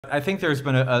I think there's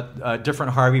been a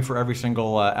different Harvey for every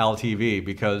single LTV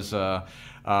because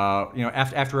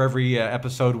after every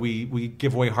episode we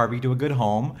give away Harvey to a good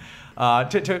home,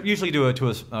 usually to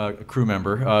a crew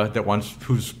member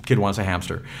whose kid wants a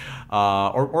hamster,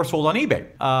 or sold on eBay.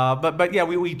 But yeah,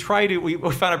 we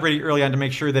found out pretty early on to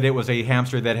make sure that it was a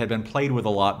hamster that had been played with a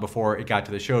lot before it got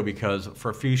to the show, because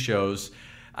for a few shows,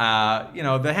 the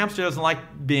hamster doesn't like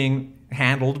being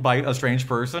handled by a strange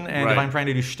person, and Right. if I'm trying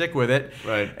to do shtick with it,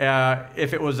 Right.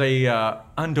 If it was a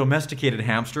undomesticated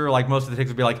hamster, like most of the ticks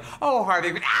would be like, "Oh,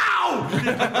 Harvey," ow!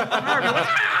 Harvey, like,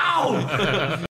 ow!